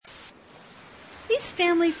These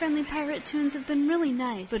family-friendly pirate tunes have been really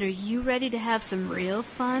nice. But are you ready to have some real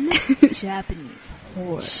fun? Japanese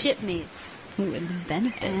horror. Shipmates. With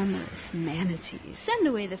benefits. Amorous manatees. Send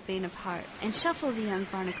away the faint of heart and shuffle the young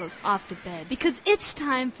barnacles off to bed, because it's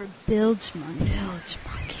time for Bilgemunky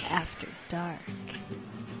After Dark.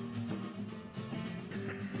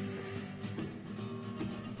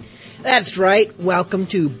 That's right. Welcome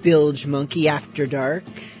to Bilgemunky After Dark,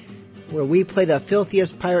 where we play the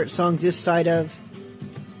filthiest pirate songs this side of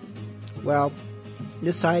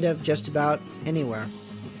just about anywhere.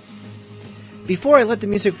 Before I let the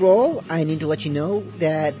music roll, I need to let you know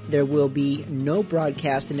that there will be no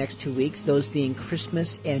broadcast the next 2 weeks, those being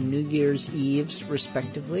Christmas and New Year's Eves,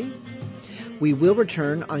 respectively. We will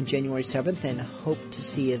return on January 7th and hope to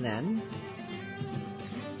see you then.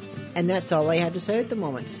 And that's all I have to say at the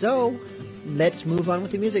moment. So, let's move on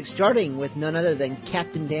with the music, starting with none other than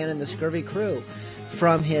Captain Dan and the Scurvy Crew.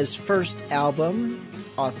 From his first album,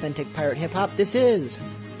 Authentic Pirate Hip Hop, this is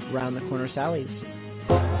Round the Corner Sallies.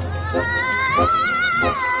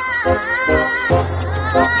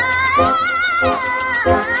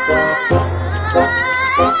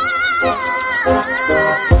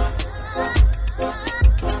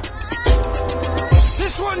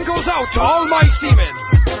 This one goes out to all my seamen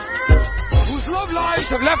whose love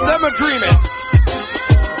lives have left them a dreaming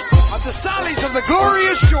of the sallies of the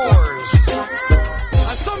glorious shores.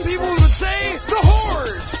 As some people would say, the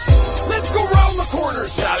whores. Let's go round the corner,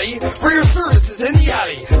 Sally, for your services in the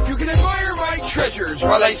alley. You can admire my treasures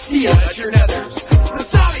while I steal at your nethers. The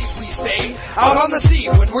sallies, we say, out on the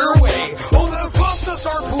sea when we're away. Oh, they'll cost us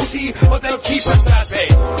our booty, but they'll keep us at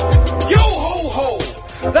bay. Yo ho ho,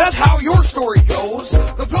 that's how your story goes.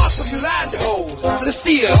 The plots of you land hoes to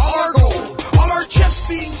steal all our gold, all our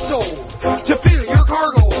chests being sold to fill your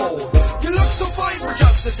cargo hold. You look so fine for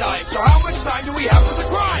just a dime, so how much time do we have for the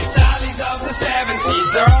crime? Sallies of the seven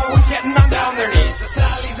seas, they're always getting on down their knees. The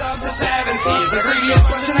sallies of the seven seas, the greediest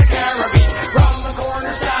bunch in the Caribbean. Round the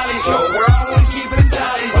corner Sally show, we're always keeping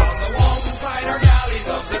tallies on the walls inside our galleys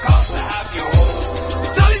of the cost to have you home.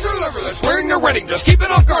 Sallies are liverless, wearing their wedding dress,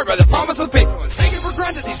 keeping off guard by the promise of faithfulness. Taken for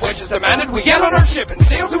granted, these wenches demanded we get on our ship and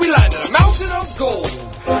sail till we land in a mountain of gold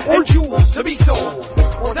and jewels to be sold,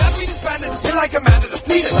 or that we disbanded until I commanded a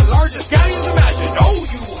fleet of the largest galleons imagined. Oh,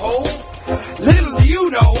 you ho! Little do you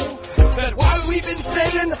know that while we've been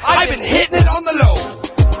sailing, I've been hitting it on the low.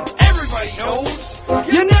 Everybody knows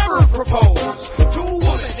you never propose to a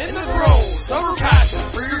woman in the throes of her passion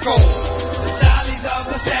for your gold. The sallies of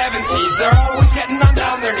the seven seas, they're always getting on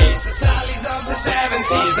down their knees. The sallies of the seven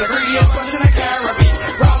seas, the greediest bunch in the Caribbean.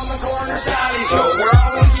 Round the corner Sally show, we're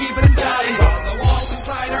always keeping tallies on the walls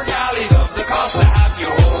inside our galleys of the cost to have you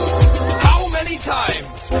home. How many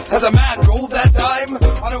times has a man rolled that dime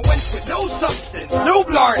on a wench with no substance, no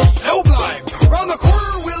blarney, no blime? Round the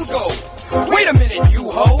corner we'll go. Wait a minute, you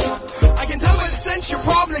ho! I can tell by the stench you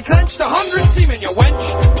probably clenched 100 seamen, you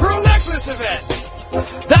wench, for a necklace event.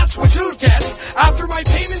 That's what you'll get after my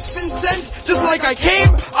payment's been sent. Just like I came,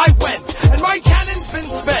 I went, and my cannon's been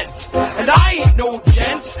spent. And I ain't no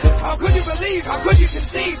gent. How could you believe, how could you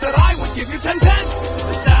conceive that I would give you 10 pence?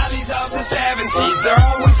 The sallies of the seven seas, they're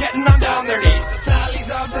always getting on down their knees. The sallies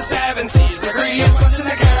of the seven seas, the greediest bunch in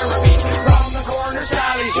the Caribbean. Round the corner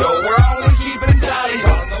Sally show, we're always keeping tallies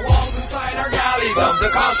on the walls inside our galleys of the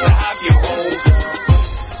cost to have you home.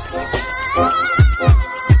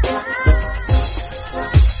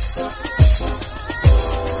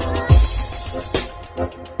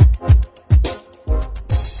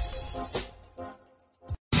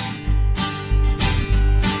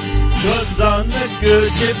 On the good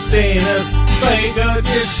ship Venus, by God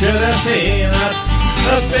you should have seen us.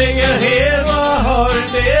 The bigger head was hard and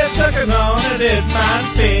dead, sucking on a dead man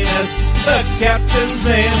penis. The captain's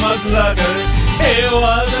name was Lugger, he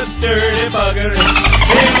was a dirty bugger.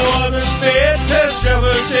 He wasn't fit to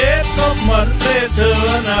shovel shit from one place to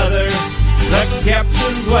another. The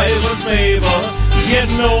captain's wife was Mabel, you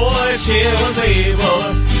know that she was able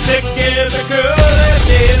to give the crew that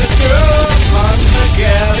did a screw on the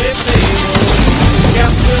galley table. The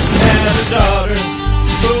captain had a daughter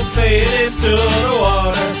who faded into the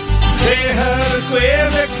water. They heard her squeal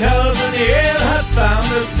because an eel had found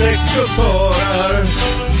a stick of quarter.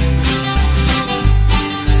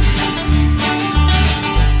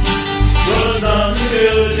 Was on the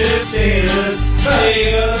good ship Venus,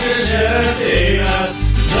 they got the ship us.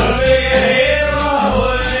 The big head of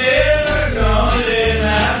wood is gone in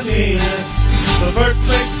that Venus. The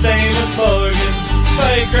birthplace name was Morgan,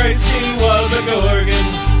 by Christ he was a gorgon.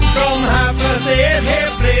 From half past 8 he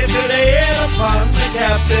played today upon the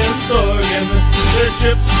captain's organ. The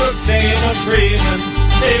ship's cook name was Freeman,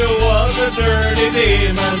 he was a dirty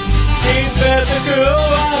seaman. He fed the crew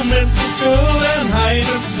while men to school and hide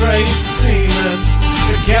and fright the seaman.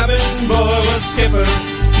 The cabin boy was skipper,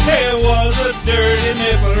 he was a dirty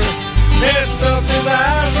nipper. He stuffed his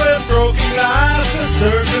ass with broken glass to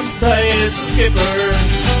circumcise the skipper.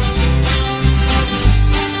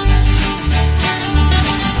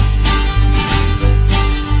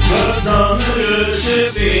 Was on the good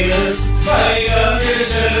ship Venus, my God, you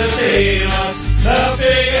should have seen us. The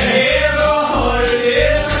big head of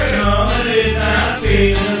holidays are coming at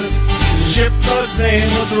Venus. The ship's name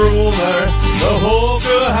was Rover, the whole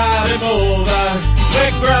crew had him over. We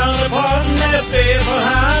ground upon the faithful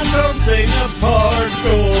hand from Singapore to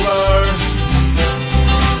Dover.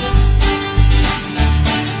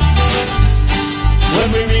 When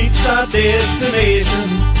we reached our destination,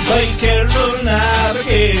 by careful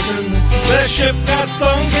navigation, the ship got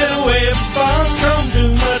sunk in a wave spun from too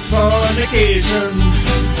much fornication.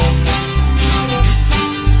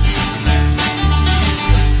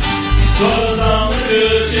 Was on the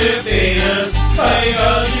good ship Venus, by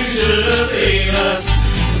God you should have seen us.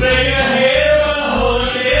 Bring a hail of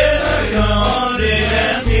holidays, come on in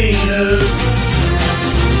and Venus.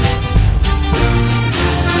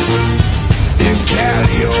 In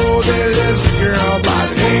Callio there lives a girl by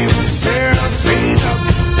the name of Seraphina.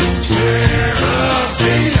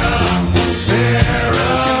 Seraphina,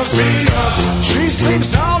 Seraphina. She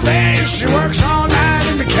sleeps all day, she works all night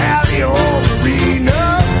in the Callio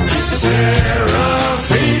arena.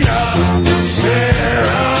 Seraphina,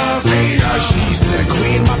 Seraphina. She's the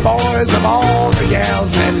queen, my boys, of all the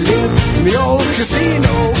gals that live in the old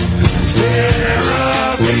casino.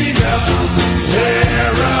 Seraphina,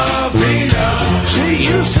 Seraphina. She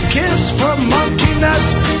used to kiss for monkey nuts,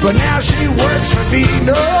 but now she works for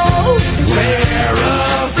Vino.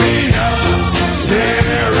 Seraphina,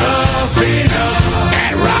 Seraphina.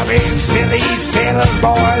 And robbing silly sailor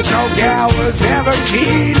boys, no gal was ever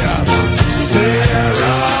keener.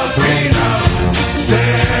 Seraphina,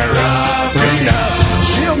 Seraphina.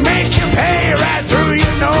 She'll make you pay right through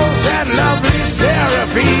your nose, that lovely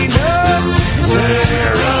Seraphina.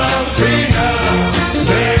 Seraphina,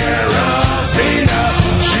 Seraphina.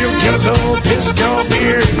 She'll guzzle pisco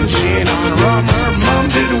beer and gin on rum or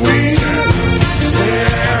mummed wiener.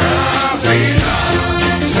 Seraphina,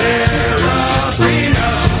 Seraphina.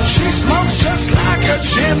 She smokes just like a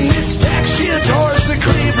chimney stack. She adores the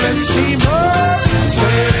Cleveland steamer.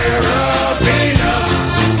 Seraphina,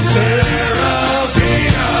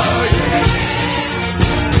 Seraphina, yes.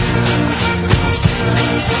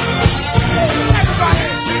 Everybody,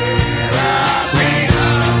 Seraphina,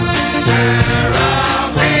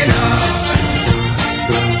 Seraphina.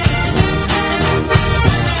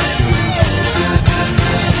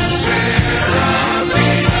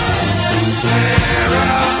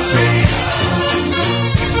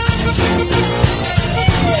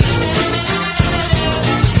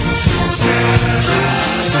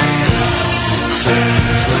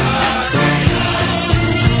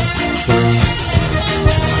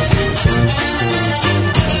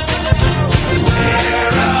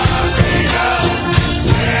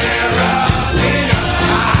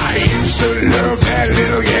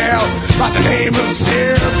 By the name of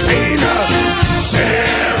Seraphina,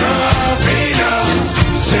 Seraphina,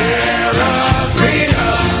 Seraphina.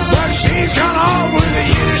 But she's gone on with a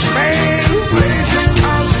Yiddish man who plays the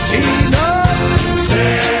concertina.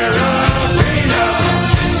 Seraphina,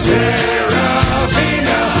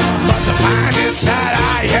 Seraphina. But the finest sight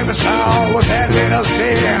I ever saw was that little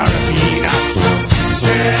Seraphina.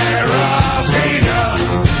 Seraphina,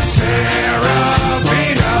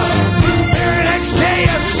 Seraphina. Very next day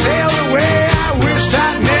as we sailed away, I wished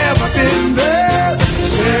I'd never been there.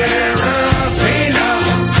 Seraphina,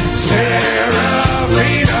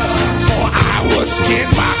 Seraphina. For I was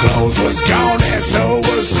skinned, my clothes was gone, and so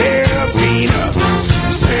was Seraphina.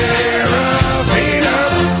 Seraphina,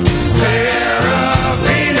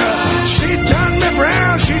 Seraphina. She turned me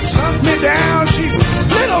brown, she sunk me down, she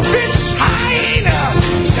little bitch hyena.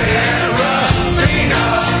 Seraphina,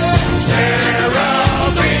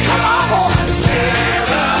 Seraphina. Come on,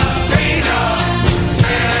 Seraphina,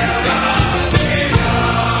 Seraphina.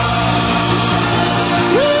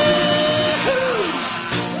 Woo-hoo.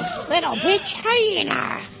 Little bitch hyena.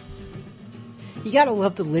 You gotta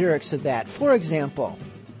love the lyrics of that. For example,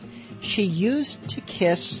 she used to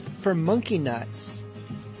kiss for monkey nuts,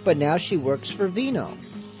 but now she works for Vino.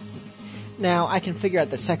 Now, I can figure out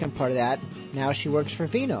the second part of that. Now she works for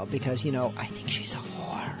Vino because, I think she's a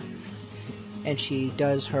whore. And she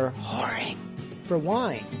does her whoring for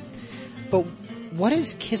wine. But what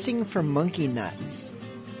is kissing for monkey nuts?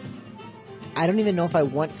 I don't even know if I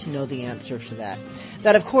want to know the answer to that.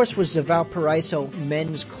 That, of course, was the Valparaiso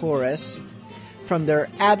Men's Chorus from their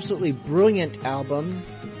absolutely brilliant album.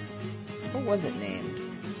 What was it named?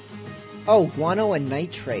 Oh, Guano and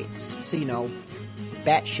Nitrates. So,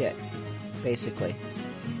 batshit, basically.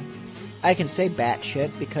 I can say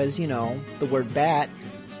batshit because, the word bat,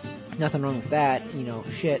 nothing wrong with that,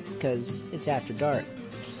 shit, because it's after dark.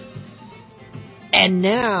 And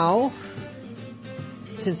now,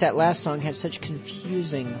 since that last song had such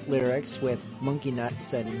confusing lyrics with monkey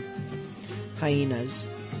nuts and hyenas,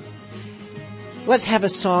 let's have a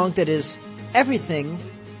song that is everything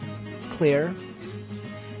clear.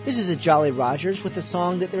 This is a Jolly Rogers with a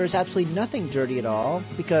song that there is absolutely nothing dirty at all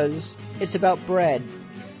because it's about bread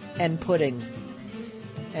and pudding.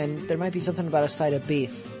 And there might be something about a side of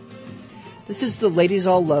beef. This is The Ladies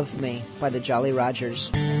All Love Me by the Jolly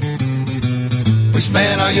Rogers. We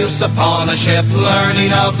spent our youth upon a ship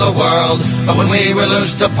learning of the world, but when we were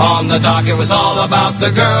loosed upon the dock it was all about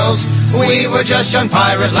the girls. We were just young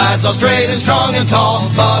pirate lads, all straight and strong and tall,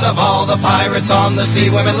 but of all the pirates on the sea,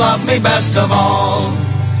 women loved me best of all.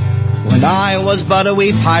 When I was but a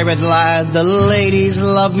wee pirate lad, the ladies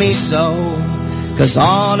loved me so, 'cause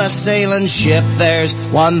on a sailing ship there's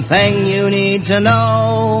one thing you need to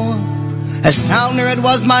know. As sounder it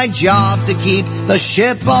was my job to keep the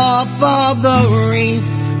ship off of the reef.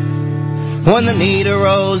 When the need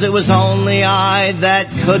arose it was only I that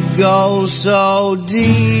could go so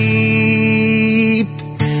deep.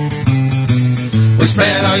 We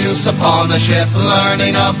spent our youth upon the ship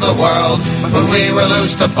learning of the world, but when we were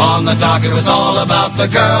loosed upon the dock it was all about the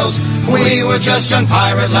girls. We were just young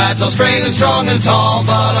pirate lads, all straight and strong and tall,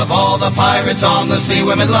 but of all the pirates on the sea,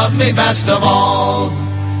 women loved me best of all.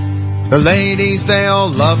 The ladies, they all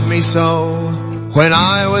loved me so when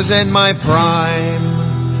I was in my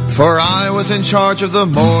prime, for I was in charge of the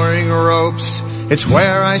mooring ropes. It's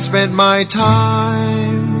where I spent my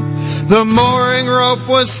time. The mooring rope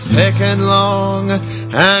was thick and long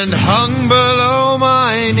and hung below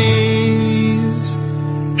my knees,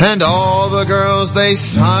 and all the girls, they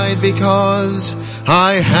sighed because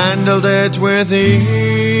I handled it with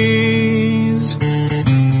ease.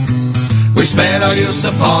 We spent our youth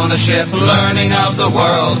upon a ship learning of the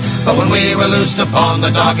world, but when we were loosed upon the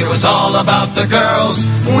dock it was all about the girls.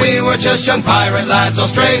 We were just young pirate lads, all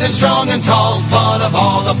straight and strong and tall, but of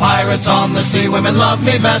all the pirates on the sea, women loved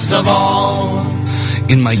me best of all.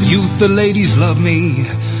 In my youth the ladies loved me,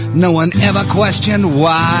 no one ever questioned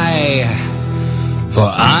why, for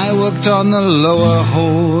I worked on the lower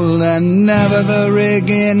hold and never the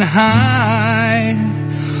rigging high,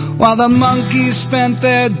 while the monkeys spent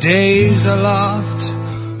their days aloft,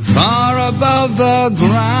 far above the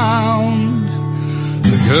ground.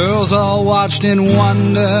 The girls all watched in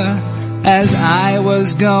wonder as I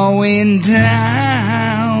was going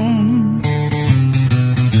down.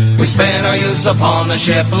 We spent our youth upon the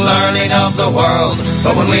ship learning of the world,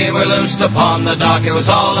 but when we were loosed upon the dock it was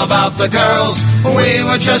all about the girls. We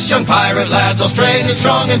were just young pirate lads, all straight and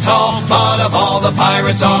strong and tall, but of all the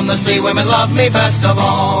pirates on the sea, women loved me best of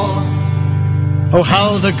all. Oh,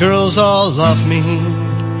 how the girls all loved me,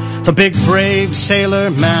 the big brave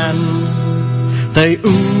sailor man. They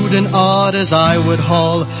oohed and awed as I would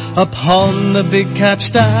haul upon the big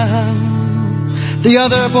capstan. The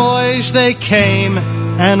other boys, they came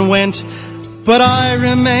and went, but I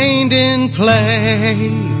remained in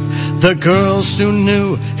play. The girls soon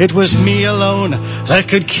knew it was me alone that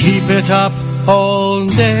could keep it up all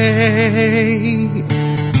day.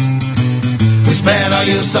 We spent our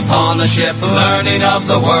youth upon the ship learning of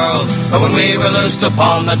the world, but when we were loosed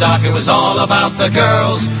upon the dock it was all about the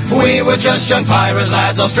girls. We were just young pirate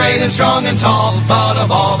lads, all straight and strong and tall, but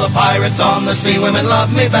of all the pirates on the sea, women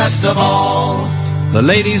loved me best of all. The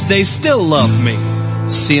ladies, they still love me.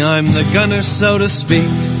 See, I'm the gunner, so to speak,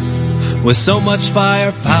 with so much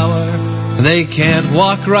firepower they can't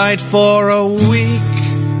walk right for a week.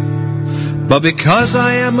 But because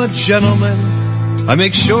I am a gentleman, I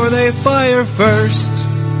make sure they fire first,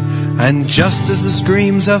 and just as the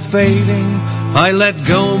screams are fading, I let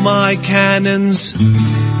go my cannons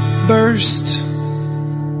burst.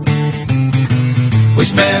 We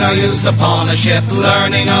spent our youth upon a ship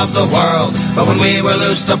learning of the world, but when we were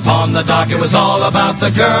loosed upon the dock it was all about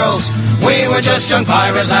the girls. We were just young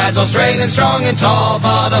pirate lads, all straight and strong and tall,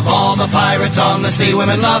 but of all the pirates on the sea,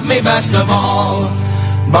 women loved me best of all.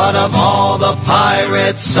 But of all the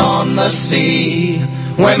pirates on the sea,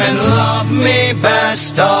 women loved me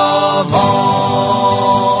best of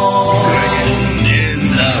all. Friggin' in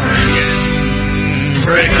the riggin',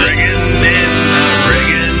 friggin' in the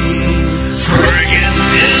riggin', friggin'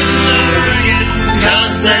 in the riggin',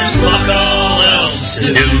 'cause there's fuck all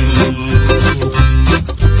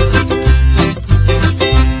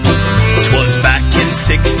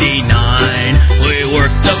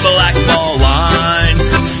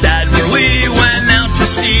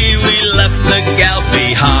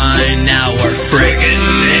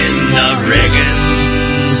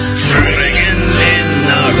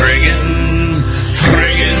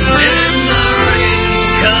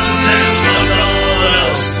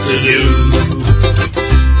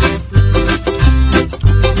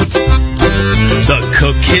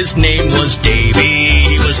his name was Davy.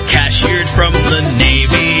 He was cashiered from the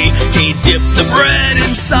Navy. He dipped the bread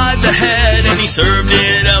inside the head and he served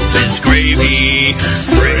it up as gravy.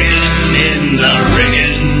 Friggin' in the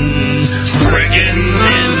riggin', friggin'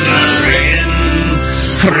 in the riggin',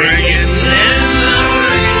 friggin' in the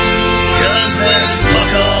riggin', 'cause there's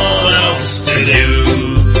fuck all else to do.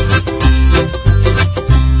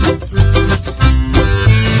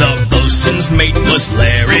 The bosun's mate was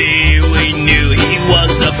Larry. We knew he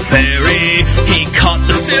was a fairy. He caught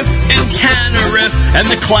the Sif in Tanariff and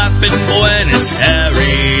the clap in Buenos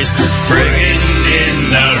Aires. Friggin' in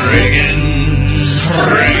the riggin',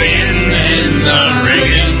 friggin' in the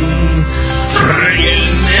riggin',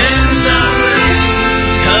 friggin' in the riggin',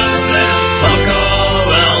 'cause there's fuck all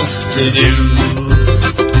else to do.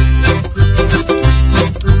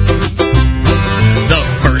 The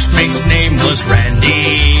first mate's name was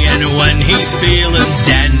Randy, and when he's feeling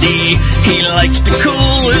dandy, he likes to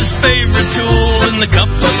cool his favorite tool in the cup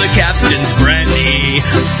of the captain's brandy.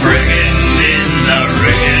 Friggin' in the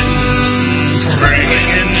riggin',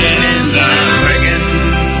 friggin' in the riggin',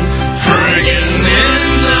 friggin' in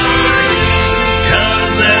the riggin', 'cause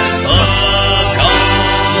there's fuck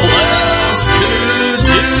all else to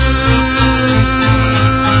do.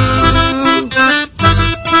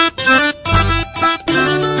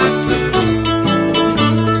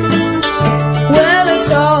 Well,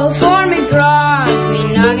 it's all for me grog, me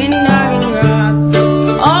noggin, noggin grog.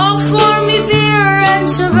 All for me beer and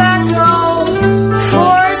tobacco.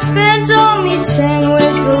 For I spent all me tin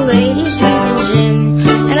with the ladies drinking gin.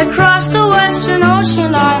 And across the western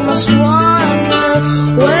ocean I must wander.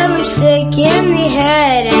 Well, I'm sick in the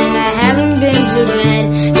head and I haven't been to bed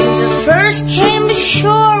since I first came to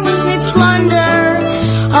shore with me plunder.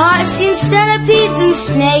 I've seen centipedes and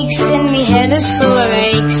snakes and me head is full of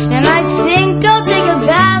aches. And I think I'll take a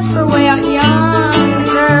bath for way out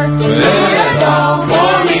yonder. Well, it's all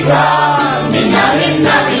for me grog, me noggin,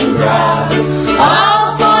 noggin grog.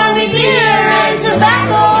 All for me beer and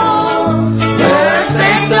tobacco. Where I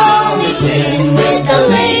spent all me tin with the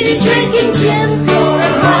ladies drinking gin.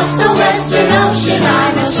 Across the western ocean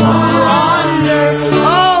I must wander.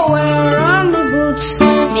 Oh, when we're on the boots,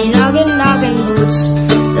 me noggin, noggin boots.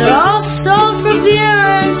 They're all sold for beer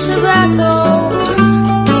and tobacco.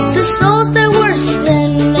 The soles they were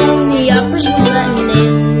thin and the uppers were letting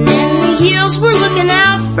in. And the heels were looking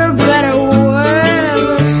out for better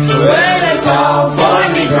weather. Well, it's all for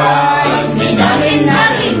me grog, me noggin,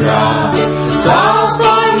 noggin grog. It's all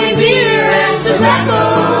for me beer and tobacco.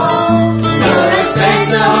 Where I spent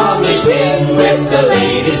all me tin with the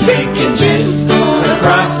ladies drinking gin.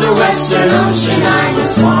 Across the western ocean I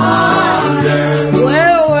must wander.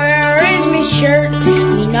 Well, where is me shirt?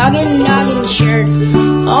 Me noggin, noggin shirt.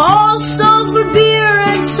 All sold for beer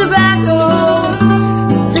and tobacco.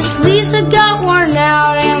 The sleeves had got worn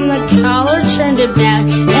out and the collar turned about.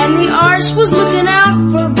 And the arse was looking out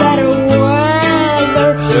for better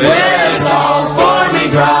weather. Well, it's all for me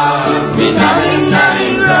grog, me noggin,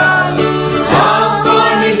 noggin grog. It's all for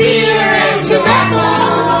me beer and tobacco.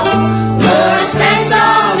 Where I spent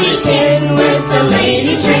all me tin with the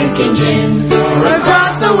ladies drinking gin.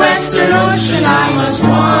 Across the western ocean I must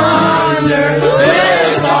wander. Well,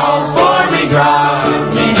 it's all for me grog,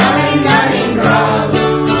 me noggin, noggin grog.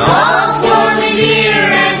 It's all for me beer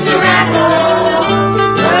and tobacco.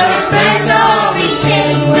 Where I spent all me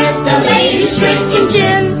tin with the ladies drinking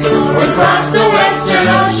gin. Across the western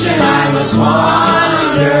ocean I must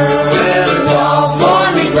wander. Well, it's all for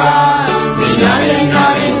me grog, me noggin,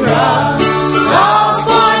 noggin grog. All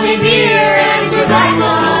for me beer and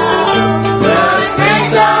tobacco. Where I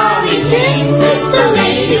spent all me tin with the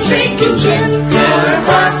ladies drinking gin.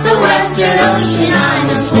 Across the western ocean I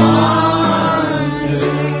must wander.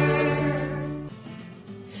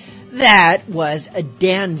 That was a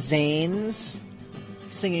Dan Zanes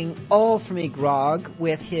singing All For Me Grog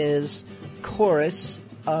with his chorus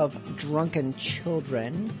of drunken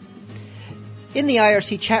children. In the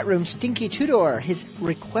IRC chat room, Stinky Tudor has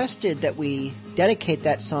requested that we dedicate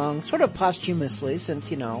that song sort of posthumously since,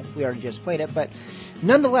 we already just played it, but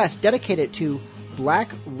nonetheless dedicate it to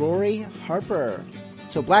Black Rory Harper.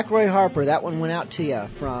 So Black Rory Harper, that one went out to you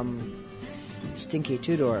from Stinky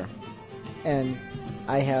Tudor. And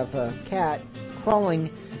I have a cat crawling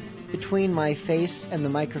between my face and the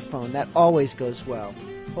microphone. That always goes well.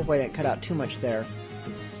 Hopefully I didn't cut out too much there.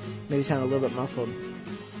 Maybe sound a little bit muffled.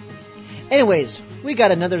 Anyways, we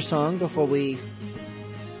got another song before we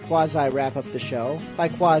quasi wrap up the show. By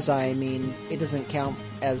quasi, I mean it doesn't count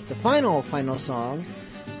as the final song,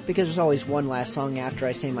 because there's always one last song after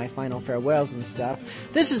I say my final farewells and stuff.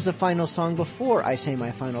 This is the final song before I say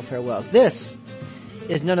my final farewells. This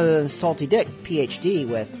is none other than Salty Dick, PhD,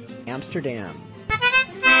 with Amsterdam.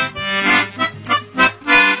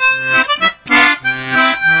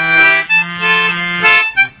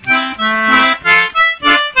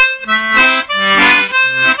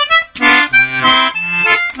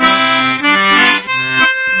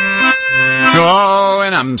 Oh,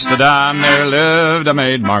 in Amsterdam there lived a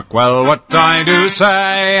maid, mark well what I do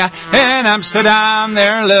say. In Amsterdam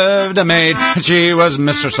there lived a maid, and she was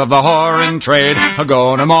mistress of the whoring trade. A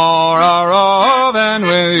go no more a roving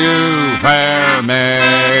with you, fair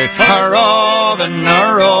maid. A roving,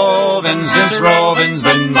 since roving's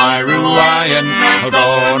been my ruin. A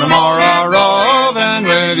go no more a roving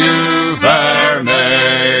with you, fair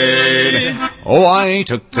maid. Oh, I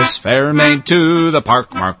took this fair maid to the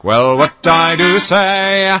park, mark well what I do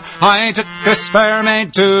say. I took this fair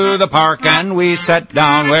maid to the park, and we sat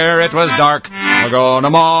down where it was dark. I'll go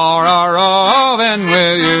no more a roving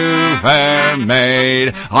with you, fair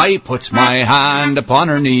maid. I put my hand upon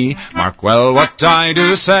her knee, mark well what I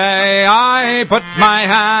do say. I put my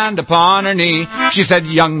hand upon her knee. She said,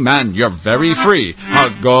 young man, you're very free.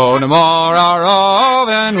 I'll go no more a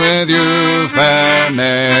roving with you, fair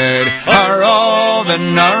maid. A roving,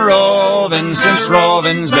 since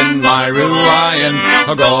roving's been my ruin.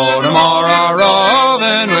 I'll go no more a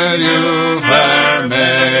roving with you, fair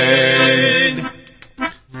maid.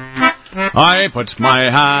 I put my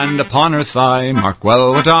hand upon her thigh, mark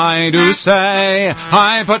well what I do say.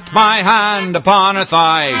 I put my hand upon her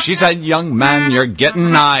thigh. She said, young man, you're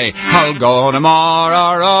getting nigh. I'll go no more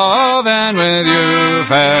a roving with you,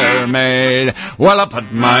 fair maid. Well, I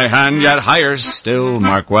put my hand yet higher still,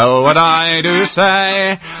 mark well what I do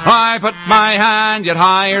say. I put my hand yet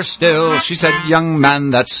higher still. She said, young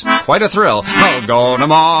man, that's quite a thrill. I'll go no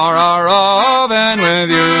more a roving with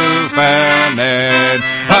you, fair maid.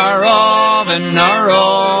 A roving,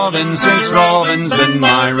 since roving's been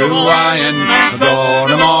my ruin. I'll go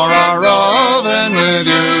no more a roving with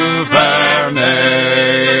you, fair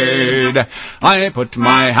maid. I put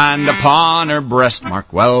my hand upon her breast,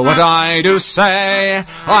 mark well what I do say.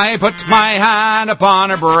 I put my hand upon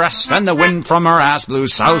her breast, and the wind from her ass blew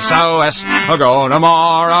south-southwest. I'll go no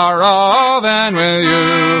more a roving with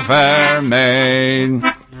you, fair maid.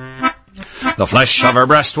 The flesh of her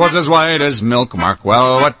breast was as white as milk, mark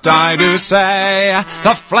well what I do say.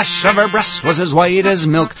 The flesh of her breast was as white as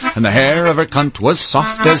milk, and the hair of her cunt was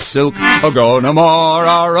soft as silk. I'll go no more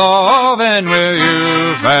a roving with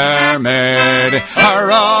you, fair maid. A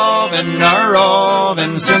roving,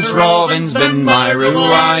 since roving's been my ruin.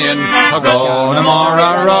 I'll go no more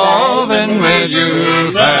a roving with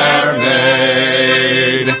you, fair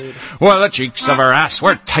maid. Well, the cheeks of her ass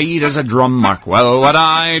were tight as a drum, mark well what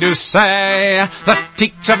I do say. The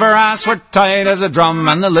cheeks of her ass were tight as a drum,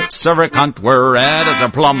 and the lips of her cunt were red as a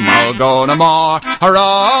plum. I'll go no more a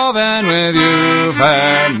roving with you,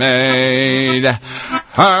 fair maid.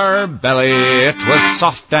 Her belly, it was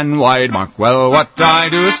soft and wide, mark well what I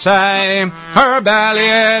do say. Her belly,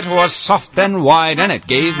 it was soft and wide, and it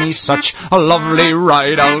gave me such a lovely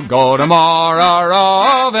ride. I'll go no more a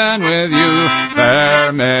roving with you,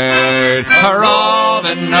 fair maid. A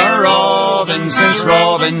roving, since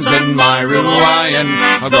roving's been my ruin.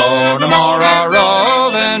 I'll go no more a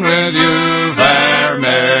roving with you, fair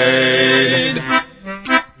maid.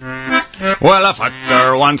 Well, I fucked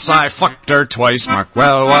her once, I fucked her twice, mark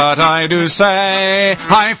well what I do say.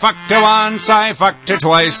 I fucked her once, I fucked her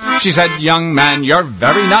twice. She said, young man, you're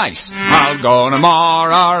very nice. I'll go no more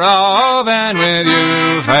a roving with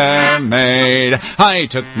you, fair maid. I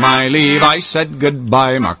took my leave, I said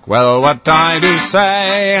goodbye, mark well what I do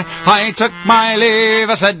say. I took my leave,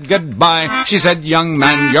 I said goodbye. She said, young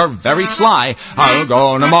man, you're very sly. I'll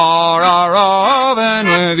go no more a roving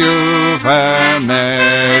with you, fair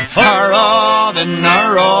maid. A roving,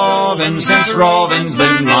 since roving's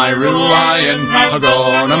been my ruin. I'll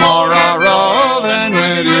go no more a roving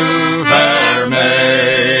with you, fair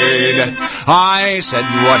maid. I said,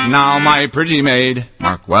 what now, my pretty maid?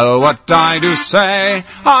 Mark well what I do say.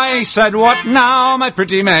 I said, what now, my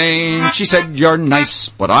pretty maid? She said, you're nice,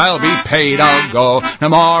 but I'll be paid. I'll go no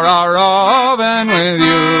more a roving with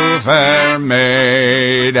you, fair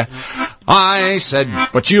maid. I said,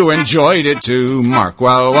 but you enjoyed it too. Mark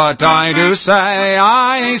well what I do say.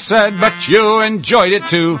 I said, but you enjoyed it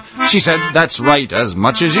too. She said, that's right, as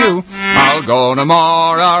much as you. I'll go no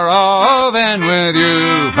more a roving with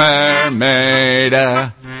you, fair maid.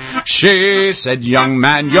 She said, young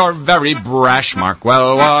man, you're very brash. Mark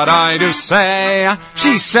well what I do say.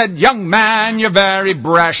 She said, young man, you're very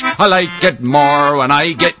brash. I like it more when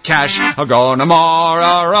I get cash. I'll go no more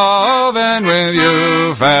a roving with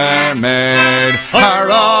you, fair maid. A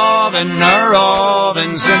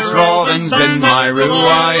roving, since roving's been my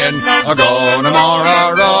ruin. A go no more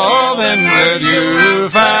a roving with you,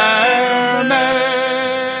 fair maid.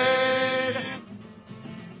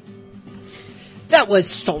 That was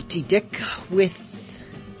Salty Dick with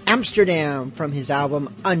Amsterdam from his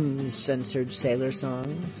album Uncensored Sailor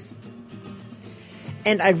Songs.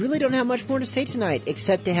 And I really don't have much more to say tonight,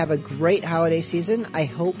 except to have a great holiday season. I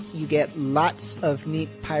hope you get lots of neat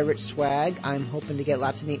pirate swag. I'm hoping to get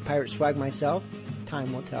lots of neat pirate swag myself.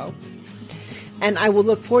 Time will tell. And I will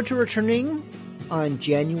look forward to returning on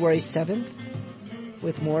January 7th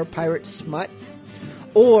with more pirate smut.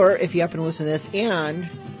 Or, if you happen to listen to this and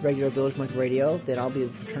regular Bilgemunky Radio, then I'll be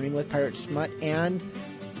returning with pirate smut and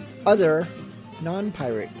other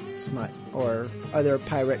non-pirate smut, or other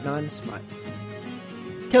pirate non-smut.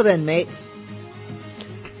 Till then, mates.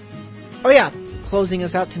 Oh yeah, closing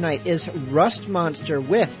us out tonight is Rust Monster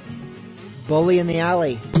with Bully in the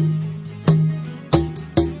Alley.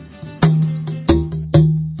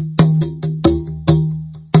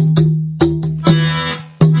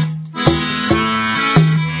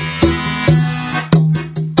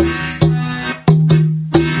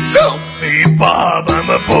 Help me, Bob, I'm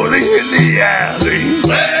a bully in the alley.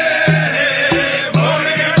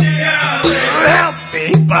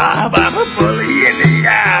 Bob, I'm a bully in the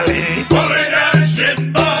alley. Bully that shit,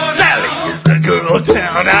 boy. Sally is the girl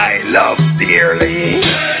down I love dearly.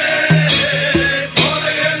 Hey,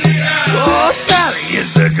 bully in the alley. Oh, Sally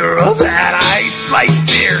is the girl that I splice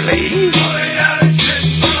dearly. Bully that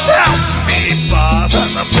shit, boy. Help me, Bob,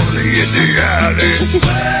 I'm a bully in the alley.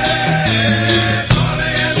 Hey, bully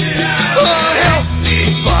in the alley. Oh, help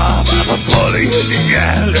me, Bob, I'm a bully in the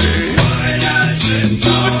alley. Bully that shit,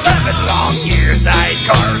 boy. For 7 long years I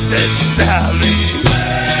guarded Sally.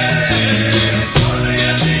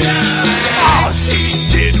 All she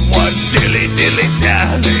did was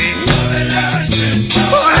dilly-dilly-dally.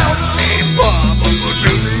 Oh, help me, Bob, I'm a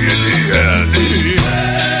bully in the alley.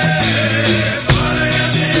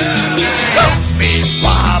 Help me,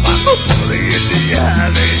 Bob, I'm a bully in the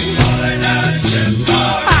alley.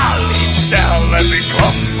 I'll leave Sal and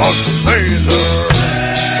become a sailor.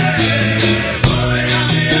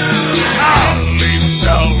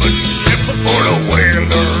 For a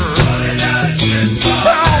whaler.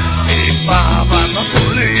 Help me, Bob, I'm a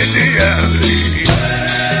bully in the alley.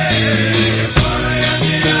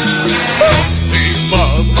 Help me,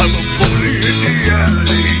 Bob, I'm a bully in the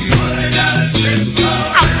alley.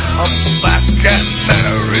 I'll come back and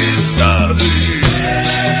marry Sally.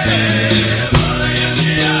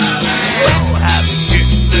 We'll have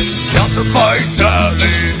kids and counter my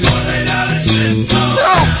dolly.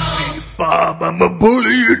 Help me, Bob, I'm a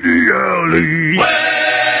bully in the alley. Way,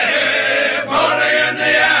 bully in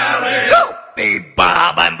the alley. Help me,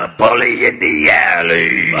 Bob, I'm a bully in the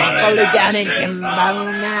alley. Bully down in Jimbo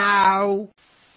now.